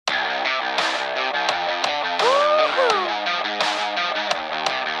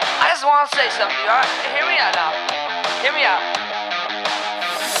want to say something, alright? Hear me out now. Hear me out.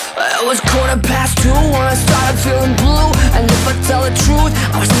 It was 2:15 when I started feeling blue. And if I tell the truth,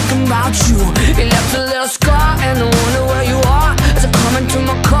 I was thinking about you. You left a little scar and I wonder where you are. As I come into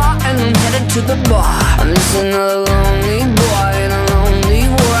my car and I'm headed to the bar. I'm just another lonely boy in a lonely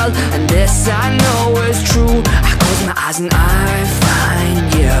world, and this I know is true. I close my eyes and I find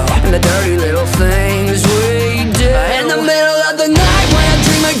you and the dirty little things we do. In the middle of the night when I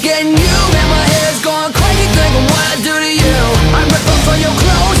dream of getting you, and my head's going crazy thinking what I do to you. I'm ripping for your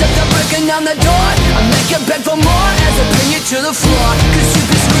clothes after breaking down the door. I make you beg for more as I pin you to the floor. Cause you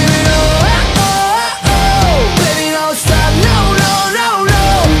be screaming, oh, oh, oh, oh. Baby, don't stop, no, no, no, no.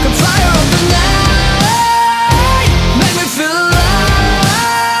 Come fire up the night, make me feel alive.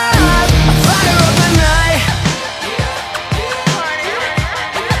 Fire up the night,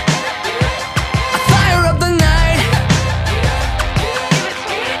 fire up the night.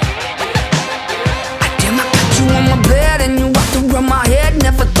 Damn, I got you on my bed and you walked around my head.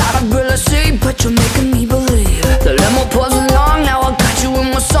 Never thought I'd really see, but you're making me believe. The limo pulls along, now I got you in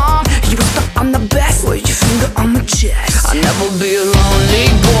my song. You thought I'm the best, with your finger on my chest. I'll never be a lonely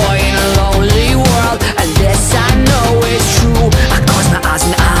boy in a lonely world, and this I know is true. I close my eyes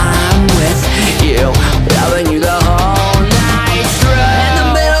and I'm with you, loving you the whole night through. In the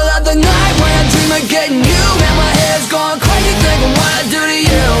middle of the night when I dream of getting you, and my head's going crazy thinking what I do to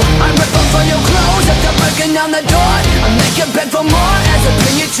you. I'm ripping for your clothes after breaking down the door. I make you beg for more as I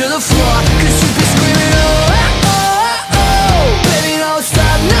pin you to the floor. Cause you be screaming, oh, oh, oh, oh. Baby, don't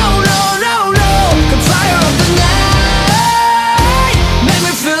stop, no, no, no, no. Come fire up the night, make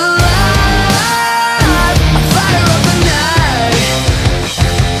me feel alive. Fire up the night,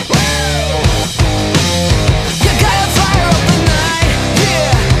 you gotta fire up the night,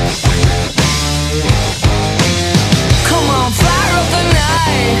 yeah. Come on, fire up the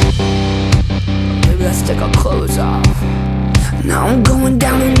night. Maybe let's take our clothes off. Now I'm going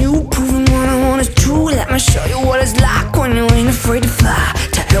down on you, proving what I want is true. Let me show you what it's like when you ain't afraid to fly.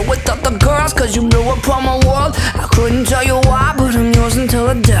 To hell with other girls, cause you blew up on my world. I couldn't tell you why, but I'm yours until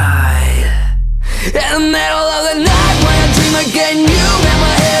I die. In the middle of the night when I dream of getting you, and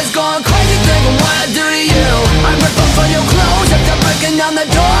my head's going crazy thinking what I do to you. I'm ripping for your clothes after breaking down the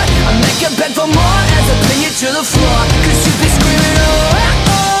door. I make you beg for more as I pin you to the floor. Cause you be screaming, oh,